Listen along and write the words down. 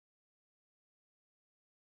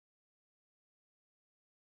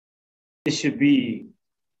It should be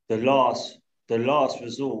the last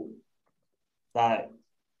resort. Like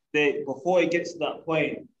before it gets to that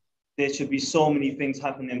point, there should be so many things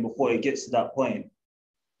happening before it gets to that point.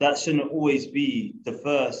 That shouldn't always be the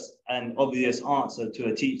first and obvious answer to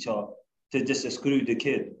a teacher to just exclude the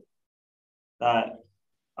kid. Like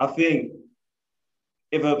I think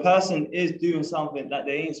if a person is doing something that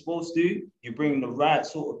they ain't supposed to, you bring the right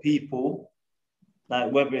sort of people,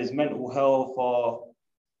 like whether it's mental health or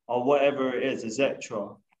whatever it is, etc.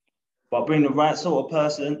 But bring the right sort of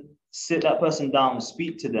person, sit that person down,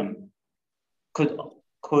 speak to them.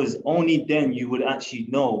 Because only then you would actually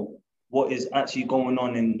know what is actually going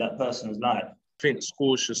on in that person's life. I think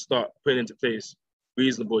schools should start putting into place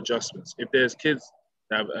reasonable adjustments. If there's kids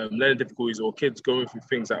that have learning difficulties or kids going through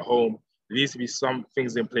things at home, there needs to be some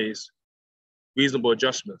things in place, reasonable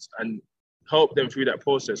adjustments, and help them through that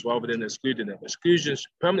process rather than excluding them. Exclusions,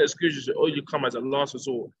 permanent exclusions should only come as a last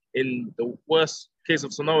resort in the worst case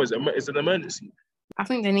of scenarios. It's an emergency. I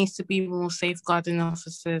think there needs to be more safeguarding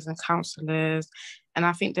officers and counsellors, and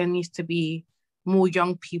I think there needs to be more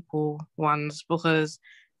young people ones, because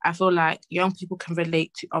I feel like young people can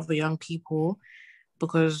relate to other young people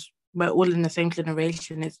because we're all in the same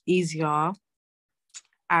generation. It's easier.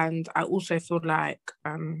 And I also feel like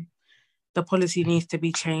the policy needs to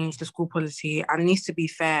be changed, the school policy, and it needs to be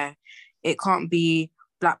fair. It can't be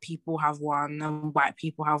Black people have one and white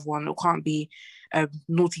people have one. It can't be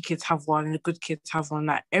naughty kids have one and the good kids have one.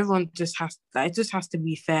 Like everyone just has, like, it just has to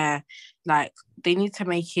be fair. Like they need to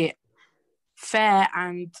make it fair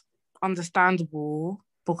and understandable,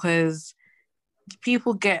 because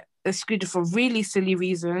people get excluded for really silly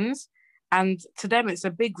reasons, and to them it's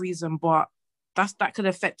a big reason, but that could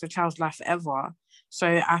affect a child's life forever. So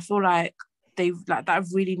I feel like that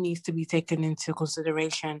really needs to be taken into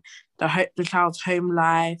consideration. The child's home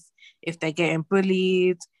life, if they're getting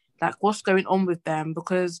bullied, like what's going on with them,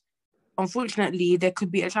 because unfortunately there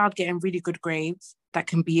could be a child getting really good grades that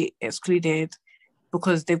can be excluded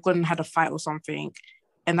because they've gone and had a fight or something,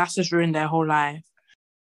 and that's just ruined their whole life.